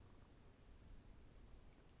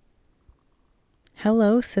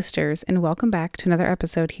Hello, sisters, and welcome back to another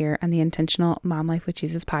episode here on the Intentional Mom Life with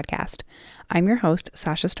Jesus podcast. I'm your host,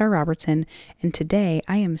 Sasha Starr Robertson, and today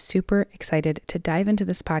I am super excited to dive into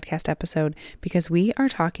this podcast episode because we are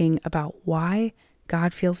talking about why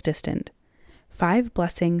God feels distant, 5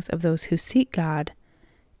 blessings of those who seek God,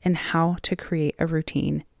 and how to create a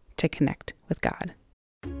routine to connect with God.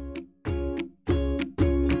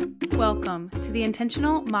 Welcome to the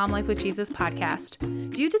Intentional Mom Life with Jesus podcast.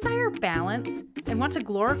 Do you desire balance and want to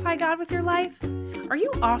glorify God with your life? Are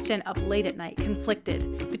you often up late at night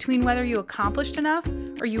conflicted between whether you accomplished enough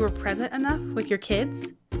or you were present enough with your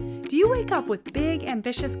kids? Do you wake up with big,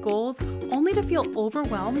 ambitious goals only to feel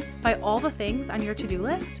overwhelmed by all the things on your to-do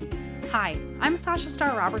list? Hi, I'm Sasha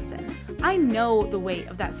Starr Robertson. I know the weight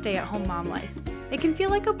of that stay-at-home mom life. It can feel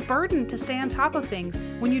like a burden to stay on top of things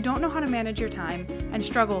when you don't know how to manage your time and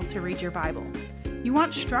struggle to read your Bible. You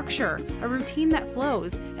want structure, a routine that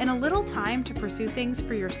flows, and a little time to pursue things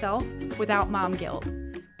for yourself without mom guilt.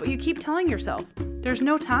 But you keep telling yourself, there's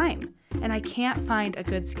no time, and I can't find a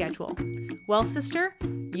good schedule. Well, sister,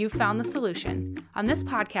 you found the solution. On this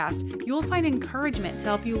podcast, you will find encouragement to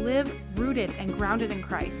help you live rooted and grounded in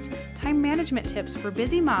Christ, time management tips for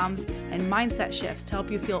busy moms, and mindset shifts to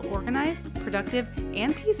help you feel organized, productive,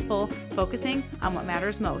 and peaceful, focusing on what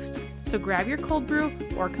matters most. So grab your cold brew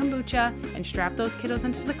or kombucha and strap those kiddos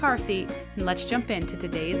into the car seat, and let's jump into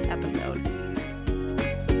today's episode.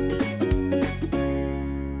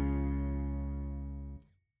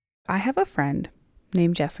 I have a friend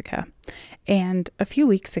named Jessica, and a few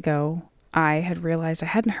weeks ago, I had realized I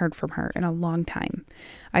hadn't heard from her in a long time.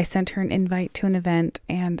 I sent her an invite to an event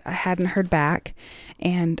and I hadn't heard back,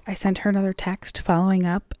 and I sent her another text following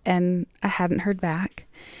up and I hadn't heard back.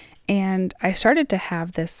 And I started to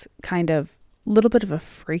have this kind of little bit of a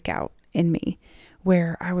freak out in me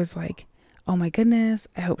where I was like, oh my goodness,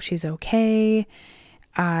 I hope she's okay.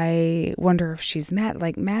 I wonder if she's mad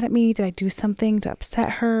at me. Did I do something to upset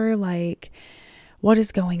her? Like, what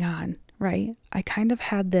is going on, right? I kind of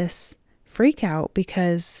had this freak out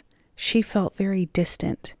because she felt very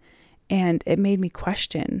distant, and it made me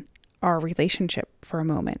question our relationship for a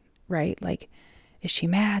moment, right? Like, is she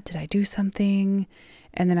mad? Did I do something?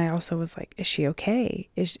 And then I also was like, is she okay?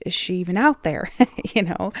 Is she even out there?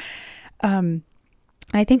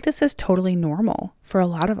 I think this is totally normal for a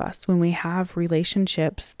lot of us when we have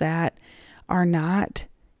relationships that are not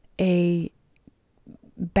a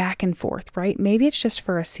back and forth, right? Maybe it's just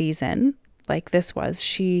for a season like this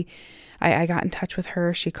was. I got in touch with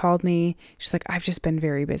her. She called me. She's like, I've just been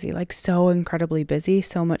very busy, like so incredibly busy,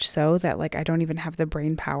 so much so that like I don't even have the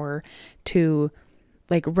brain power to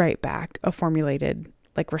like write back a formulated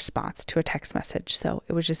like response to a text message. So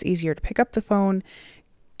it was just easier to pick up the phone,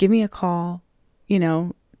 give me a call,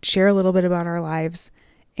 share a little bit about our lives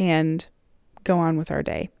and go on with our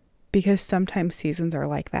day, because sometimes seasons are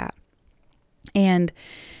like that. And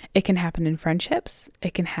it can happen in friendships.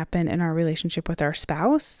 It can happen in our relationship with our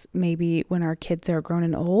spouse. Maybe when our kids are grown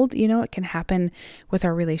and old, it can happen with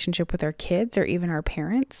our relationship with our kids or even our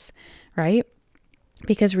parents, right?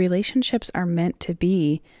 Because relationships are meant to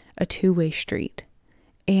be a two-way street.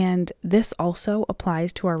 And this also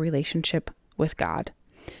applies to our relationship with God.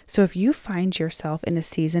 So if you find yourself in a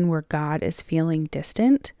season where God is feeling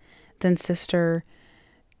distant, then sister,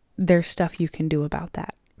 there's stuff you can do about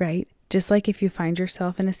that, right? Just like if you find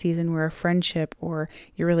yourself in a season where a friendship or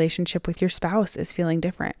your relationship with your spouse is feeling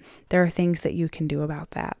different, there are things that you can do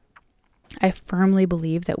about that. I firmly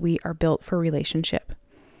believe that we are built for relationship.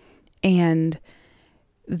 And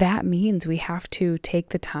that means we have to take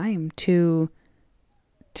the time to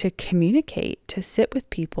communicate, to sit with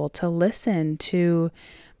people, to listen, to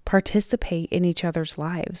participate in each other's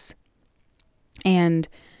lives. And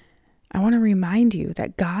I want to remind you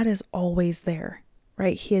that God is always there.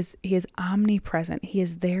 Right? He is omnipresent. He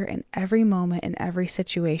is there in every moment, in every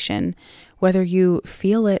situation, whether you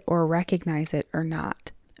feel it or recognize it or not.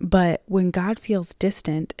 But when God feels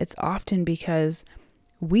distant, it's often because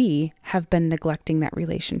we have been neglecting that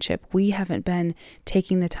relationship. We haven't been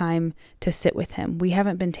taking the time to sit with him. We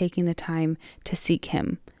haven't been taking the time to seek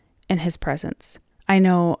him in his presence. I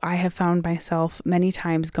know I have found myself many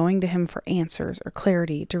times going to him for answers or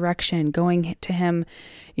clarity, direction, going to him,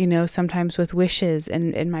 sometimes with wishes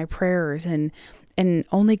and in my prayers and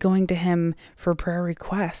only going to him for prayer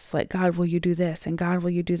requests like, God, will you do this? And God,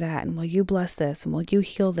 will you do that? And will you bless this? And will you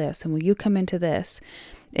heal this? And will you come into this?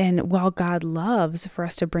 And while God loves for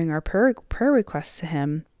us to bring our prayer requests to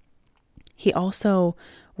him, he also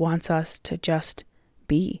wants us to just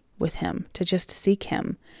be with him, to just seek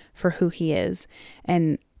him for who he is.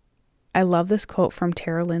 And I love this quote from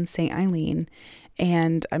Tara Lynn St. Eileen,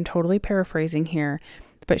 And I'm totally paraphrasing here,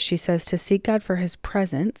 but she says to seek God for his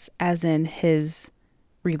presence, as in his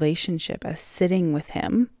relationship, as sitting with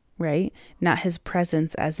him, right? Not his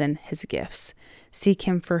presence as in his gifts. Seek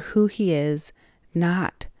him for who he is,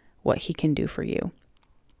 not what he can do for you.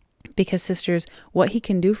 Because sisters, what he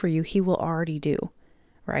can do for you, he will already do,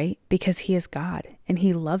 right? Because he is God and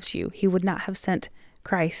he loves you. He would not have sent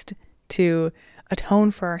Christ to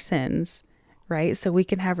atone for our sins, right? So we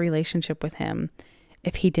can have relationship with him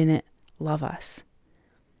if he didn't love us.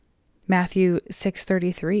 Matthew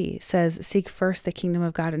 6:33 says, seek first the kingdom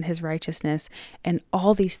of God and his righteousness, and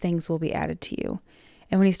all these things will be added to you.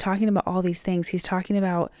 And when he's talking about all these things, he's talking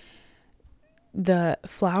about the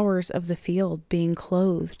flowers of the field being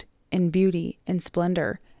clothed in beauty and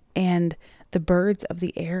splendor, and the birds of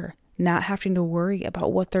the air not having to worry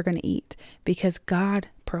about what they're going to eat because God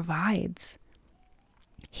provides.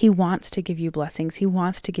 He wants to give you blessings. He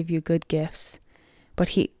wants to give you good gifts, but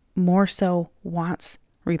he more so wants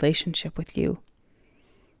relationship with you.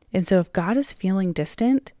 And so if God is feeling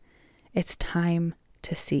distant, it's time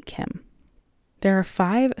to seek him. There are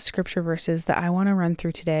 5 scripture verses that I want to run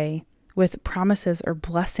through today with promises or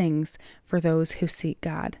blessings for those who seek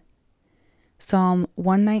God. Psalm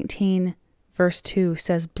 119 verse 2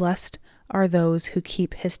 says, blessed are those who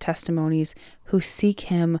keep his testimonies, who seek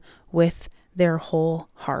him with their whole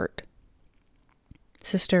heart.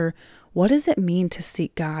 Sister, what does it mean to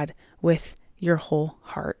seek God with your whole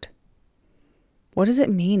heart? What does it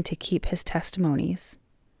mean to keep his testimonies?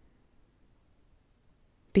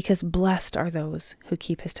 Because blessed are those who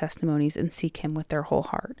keep his testimonies and seek him with their whole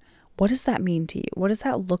heart. What does that mean to you? What does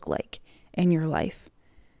that look like in your life?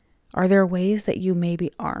 Are there ways that you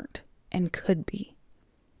maybe aren't and could be?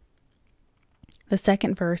 The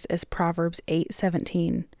second verse is Proverbs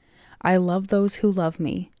 8:17. I love those who love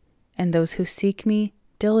me, and those who seek me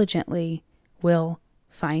diligently will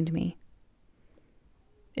find me.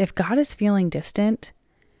 If God is feeling distant,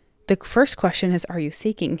 the first question is, are you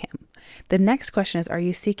seeking him? The next question is, are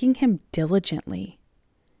you seeking him diligently?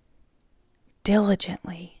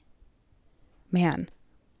 Diligently. Man,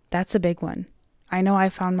 that's a big one. I know I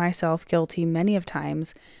found myself guilty many of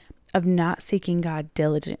times of not seeking God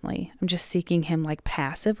diligently. I'm just seeking him like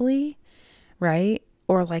passively, right?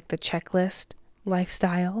 Or like the checklist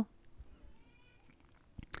lifestyle.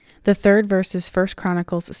 The third verse is 1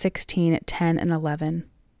 Chronicles 16:10 and 11.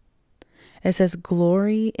 It says,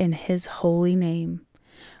 glory in his holy name.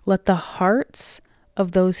 Let the hearts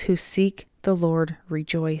of those who seek the Lord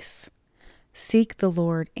rejoice. Seek the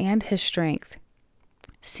Lord and his strength.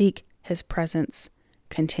 Seek his presence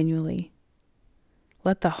continually.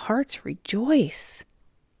 Let the hearts rejoice.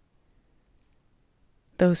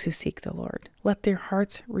 Those who seek the Lord, let their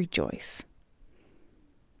hearts rejoice.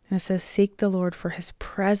 And it says, seek the Lord for his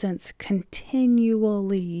presence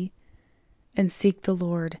continually, and seek the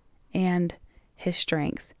Lord and his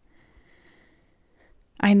strength.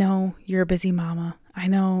 I know you're a busy mama. I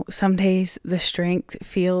know some days the strength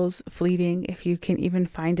feels fleeting if you can even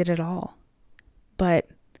find it at all. But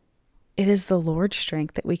it is the Lord's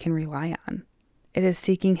strength that we can rely on. It is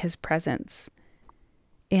seeking his presence.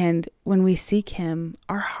 And when we seek him,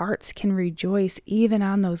 our hearts can rejoice even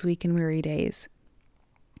on those weak and weary days.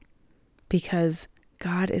 Because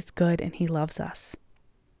God is good and he loves us.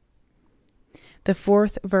 The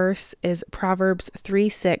fourth verse is Proverbs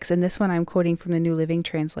 3:6, and this one I'm quoting from the New Living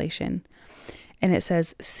Translation. And it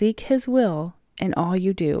says, seek his will in all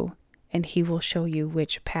you do, and he will show you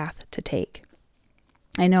which path to take.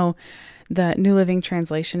 I know the New Living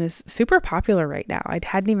Translation is super popular right now. I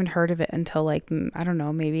hadn't even heard of it until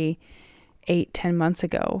maybe 8-10 months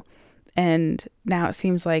ago. And now it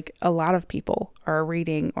seems like a lot of people are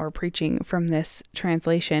reading or preaching from this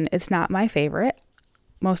translation. It's not my favorite.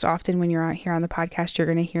 Most often when you're out here on the podcast, you're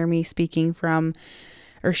going to hear me speaking from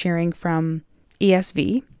or sharing from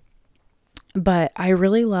ESV. But I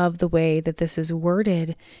really love the way that this is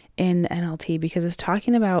worded in the NLT because it's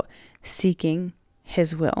talking about seeking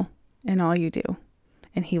his will in all you do,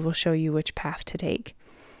 and he will show you which path to take.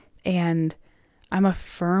 And I'm a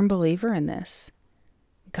firm believer in this.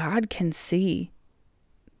 God can see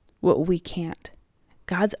what we can't.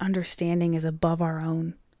 God's understanding is above our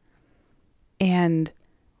own. And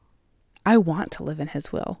I want to live in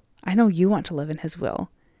his will. I know you want to live in his will.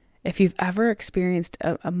 If you've ever experienced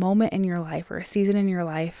a moment in your life or a season in your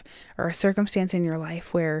life or a circumstance in your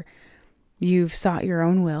life where you've sought your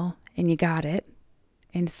own will and you got it,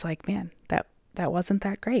 and it's like, man, that wasn't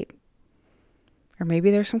that great. Or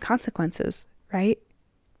maybe there's some consequences, right?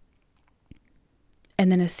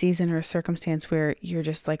 And then a season or a circumstance where you're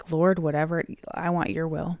just like, Lord, whatever, I want your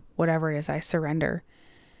will, whatever it is, I surrender.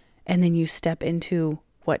 And then you step into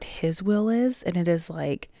what his will is, and it is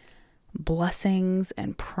like blessings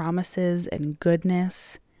and promises and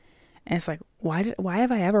goodness. And it's like, why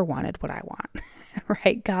have I ever wanted what I want?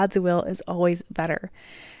 Right? God's will is always better,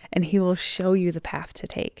 and he will show you the path to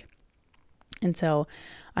take. And so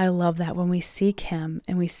I love that when we seek him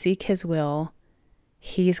and we seek his will,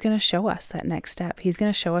 he's going to show us that next step. He's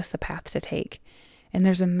going to show us the path to take. And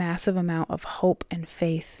there's a massive amount of hope and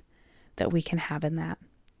faith that we can have in that.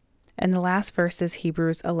 And the last verse is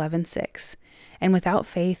Hebrews 11:6. And without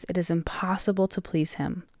faith, it is impossible to please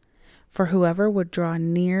him. For whoever would draw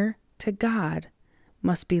near to God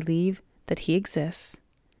must believe that he exists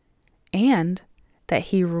and that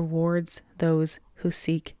he rewards those who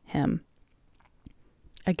seek him.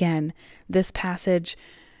 Again, this passage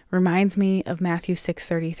reminds me of Matthew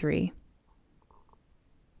 6:33.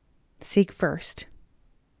 Seek first,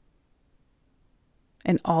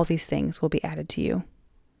 and all these things will be added to you.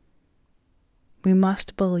 We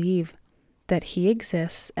must believe that he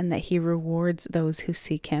exists and that he rewards those who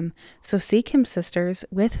seek him. So seek him, sisters,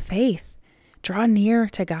 with faith. Draw near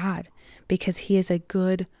to God because he is a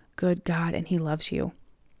good, good God and he loves you.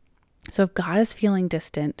 So if God is feeling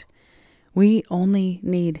distant, we only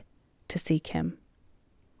need to seek him.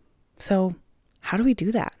 So how do we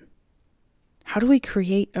do that? How do we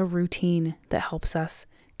create a routine that helps us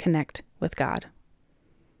connect with God?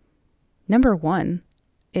 Number one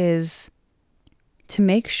is to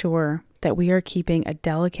make sure that we are keeping a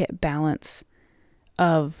delicate balance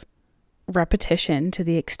of repetition to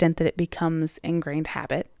the extent that it becomes ingrained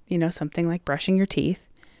habit, something like brushing your teeth,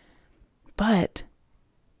 but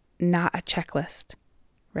not a checklist,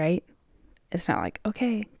 right? It's not like,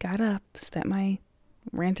 okay, got up,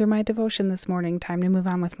 ran through my devotion this morning, time to move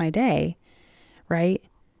on with my day, right?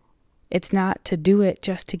 It's not to do it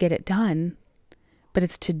just to get it done, but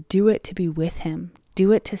it's to do it to be with him,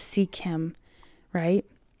 do it to seek him, right?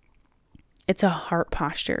 It's a heart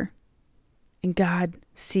posture, and God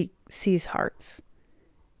sees hearts.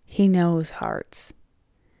 He knows hearts.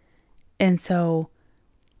 And so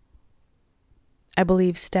I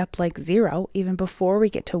believe step like 0, even before we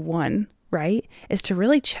get to 1, right, is to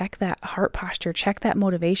really check that heart posture, check that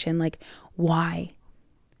motivation. Like, why?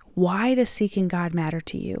 Why does seeking God matter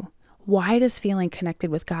to you? Why does feeling connected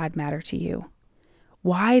with God matter to you?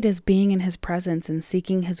 Why does being in his presence and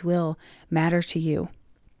seeking his will matter to you?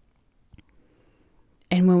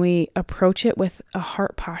 And when we approach it with a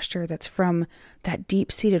heart posture that's from that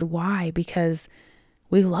deep-seated why, because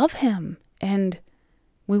we love him and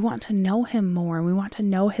we want to know him more, and we want to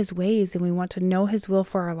know his ways, and we want to know his will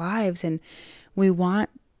for our lives, and we want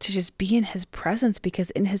to just be in his presence,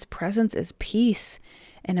 because in his presence is peace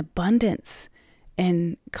and abundance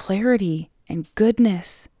and clarity and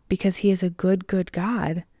goodness, because he is a good, good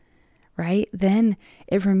God, right? Then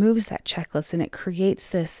it removes that checklist and it creates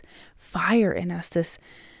this fire in us, this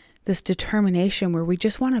determination where we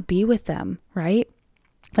just want to be with them, right?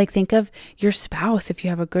 Like, think of your spouse. If you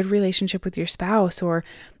have a good relationship with your spouse, or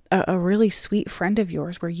a really sweet friend of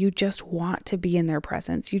yours where you just want to be in their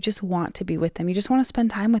presence, you just want to be with them, you just want to spend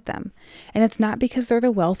time with them. And it's not because they're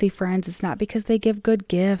the wealthy friends, it's not because they give good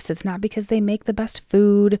gifts, it's not because they make the best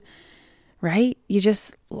food, right? You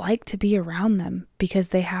just like to be around them because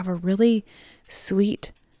they have a really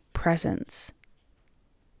sweet presence,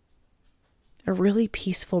 a really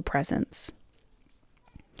peaceful presence.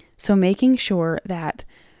 So making sure that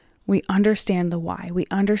we understand the why, we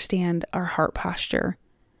understand our heart posture,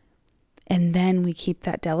 and then we keep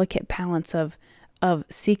that delicate balance of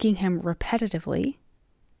seeking him repetitively.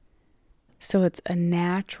 So it's a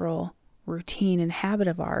natural routine and habit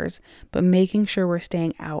of ours, but making sure we're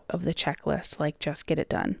staying out of the checklist, like just get it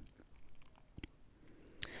done.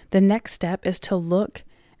 The next step is to look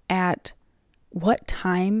at what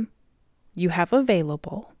time you have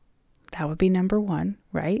available. That would be number 1,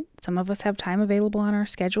 right? Some of us have time available on our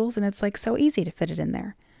schedules and it's like so easy to fit it in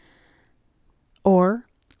there. Or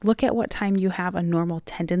look at what time you have a normal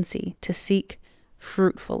tendency to seek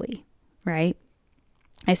fruitfully, right?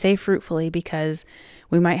 I say fruitfully because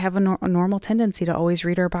we might have a normal tendency to always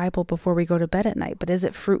read our Bible before we go to bed at night, but is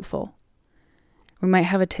it fruitful? We might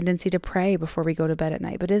have a tendency to pray before we go to bed at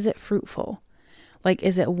night, but is it fruitful? Like,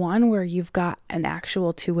 is it one where you've got an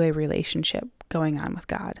actual two-way relationship going on with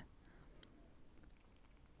God?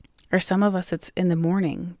 Or some of us, it's in the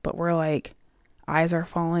morning, but we're like, eyes are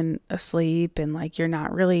falling asleep and like you're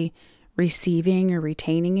not really receiving or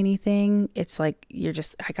retaining anything. It's like you're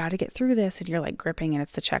just, I got to get through this, and you're like gripping, and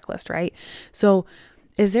it's the checklist, right? So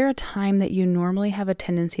is there a time that you normally have a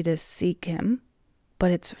tendency to seek him,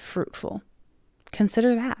 but it's fruitful?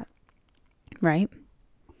 Consider that, right?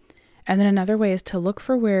 And then another way is to look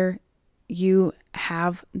for where you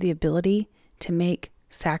have the ability to make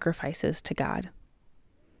sacrifices to God.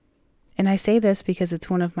 And I say this because it's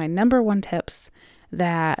one of my number one tips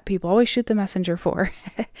that people always shoot the messenger for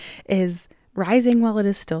is rising while it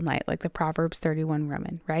is still night, like the Proverbs 31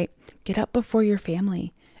 woman, right? Get up before your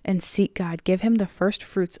family and seek God. Give him the first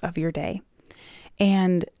fruits of your day.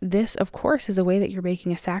 And this, of course, is a way that you're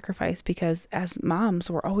making a sacrifice because as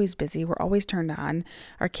moms, we're always busy. We're always turned on.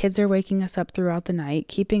 Our kids are waking us up throughout the night,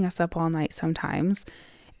 keeping us up all night sometimes.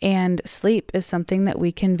 And sleep is something that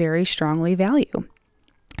we can very strongly value.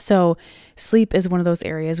 So sleep is one of those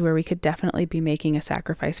areas where we could definitely be making a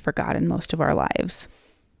sacrifice for God in most of our lives.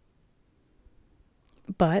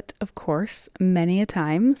 But of course, many a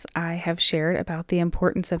times I have shared about the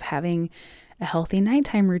importance of having a healthy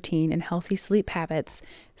nighttime routine and healthy sleep habits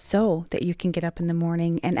so that you can get up in the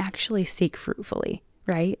morning and actually seek fruitfully,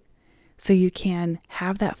 right? So you can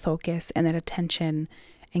have that focus and that attention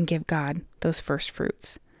and give God those first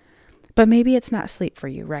fruits. But maybe it's not sleep for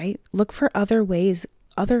you, right? Look for other ways,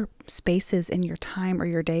 other spaces in your time or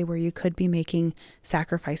your day where you could be making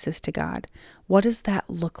sacrifices to God. What does that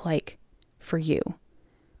look like for you?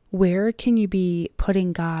 Where can you be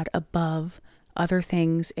putting God above other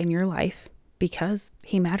things in your life because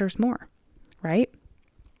he matters more, right?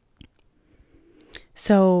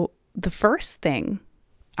 So the first thing,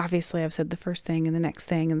 obviously I've said the first thing and the next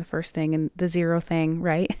thing and the first thing and the zero thing,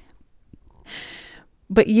 right?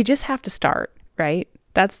 But you just have to start, right?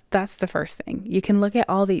 That's the first thing. You can look at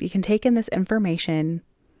you can take in this information.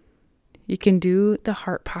 You can do the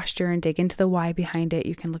heart posture and dig into the why behind it.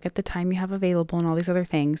 You can look at the time you have available and all these other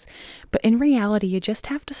things. But in reality, you just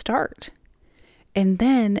have to start. And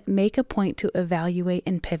then make a point to evaluate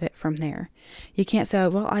and pivot from there. You can't say,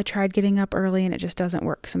 well, I tried getting up early and it just doesn't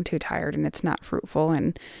work because I'm too tired and it's not fruitful.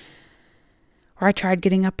 Or I tried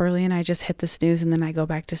getting up early and I just hit the snooze and then I go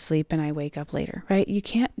back to sleep and I wake up later, right? You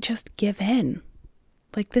can't just give in.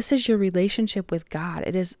 Like, this is your relationship with God.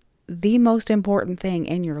 It is the most important thing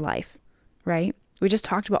in your life, right? We just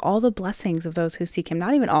talked about all the blessings of those who seek him.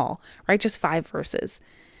 Not even all, right? Just 5 verses.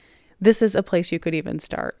 This is a place you could even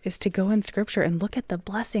start, is to go in scripture and look at the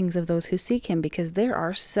blessings of those who seek him, because there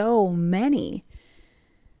are so many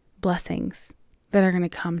blessings that are going to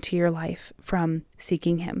come to your life from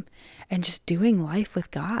seeking him and just doing life with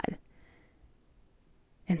God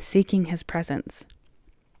and seeking his presence.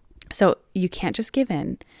 So you can't just give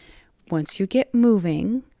in. Once you get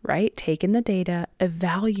moving, right? Take in the data,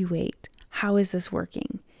 evaluate. How is this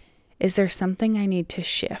working? Is there something I need to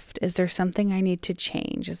shift? Is there something I need to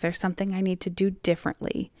change? Is there something I need to do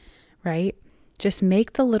differently, right? Just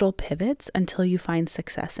make the little pivots until you find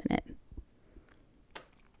success in it.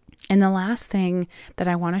 And the last thing that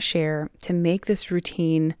I want to share to make this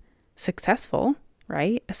routine successful,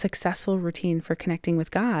 right? A successful routine for connecting with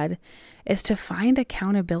God is to find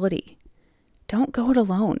accountability. Don't go it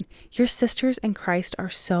alone. Your sisters in Christ are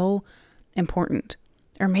so important.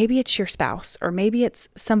 Or maybe it's your spouse, or maybe it's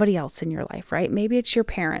somebody else in your life, right? Maybe it's your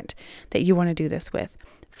parent that you want to do this with.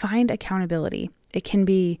 Find accountability. It can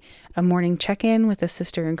be a morning check-in with a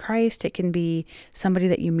sister in Christ. It can be somebody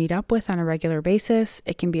that you meet up with on a regular basis.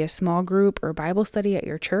 It can be a small group or Bible study at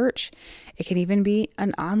your church. It can even be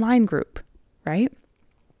an online group, right?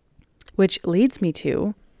 Which leads me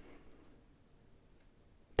to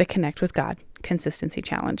the Connect with God Consistency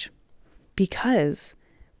Challenge, because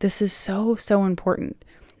this is so, so important.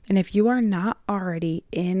 And if you are not already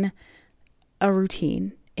in a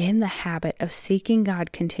routine, in the habit of seeking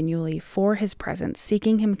God continually for his presence,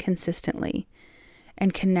 seeking him consistently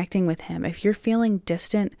and connecting with him, if you're feeling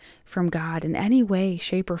distant from God in any way,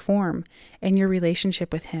 shape, or form in your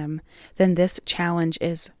relationship with him, then this challenge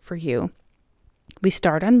is for you. We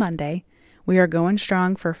start on Monday. We are going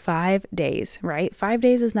strong for 5 days, right? 5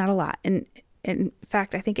 days is not a lot. And in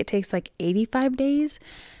fact, I think it takes like 85 days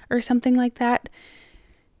or something like that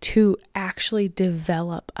to actually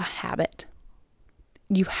develop a habit.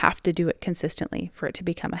 You have to do it consistently for it to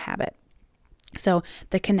become a habit. So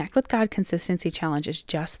the Connect with God Consistency Challenge is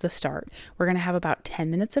just the start. We're going to have about 10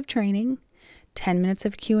 minutes of training, 10 minutes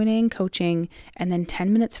of Q&A and coaching, and then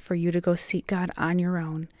 10 minutes for you to go seek God on your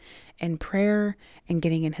own in prayer and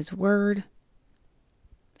getting in his word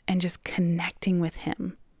and just connecting with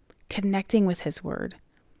him, connecting with his word,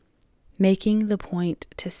 making the point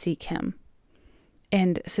to seek him.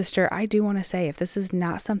 And sister, I do want to say, if this is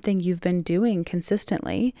not something you've been doing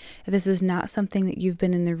consistently, if this is not something that you've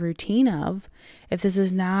been in the routine of, if this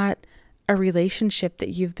is not a relationship that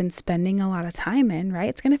you've been spending a lot of time in, right?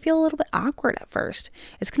 It's going to feel a little bit awkward at first.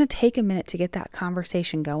 It's going to take a minute to get that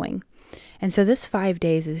conversation going. And so this 5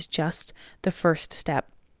 days is just the first step.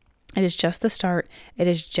 It is just the start. It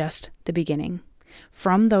is just the beginning.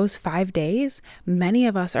 From those 5 days, many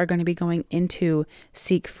of us are going to be going into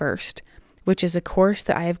Seek First, which is a course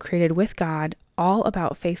that I have created with God, all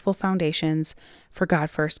about faithful foundations for God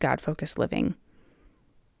first, God focused living.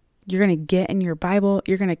 You're going to get in your Bible,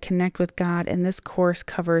 you're going to connect with God, and this course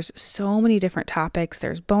covers so many different topics.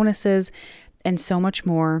 There's bonuses and so much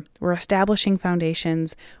more. We're establishing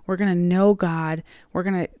foundations. We're going to know God. We're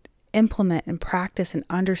going to implement and practice and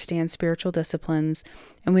understand spiritual disciplines,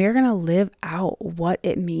 and we are going to live out what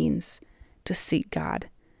it means to seek God.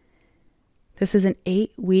 This is an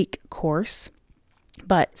 8-week course,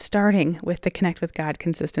 but starting with the Connect with God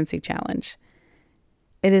Consistency Challenge.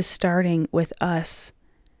 It is starting with us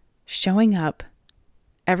showing up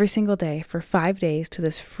every single day for 5 days to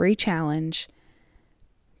this free challenge,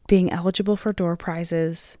 being eligible for door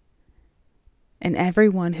prizes, and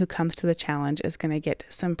everyone who comes to the challenge is going to get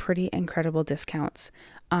some pretty incredible discounts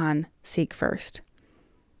on Seek First.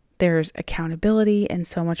 There's accountability and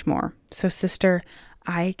so much more. So sister,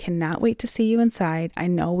 I cannot wait to see you inside. I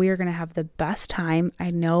know we are going to have the best time. I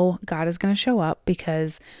know God is going to show up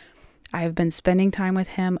because I have been spending time with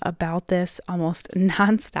him about this almost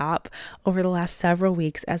nonstop over the last several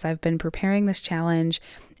weeks as I've been preparing this challenge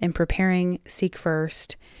and preparing Seek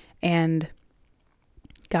First. And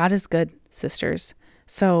God is good, sisters.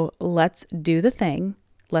 So let's do the thing.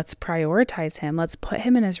 Let's prioritize him. Let's put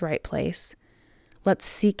him in his right place. Let's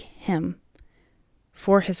seek him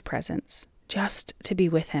for his presence, just to be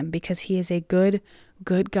with him, because he is a good,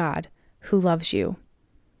 good God who loves you.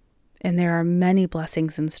 And there are many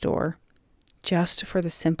blessings in store just for the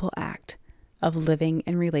simple act of living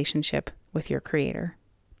in relationship with your Creator.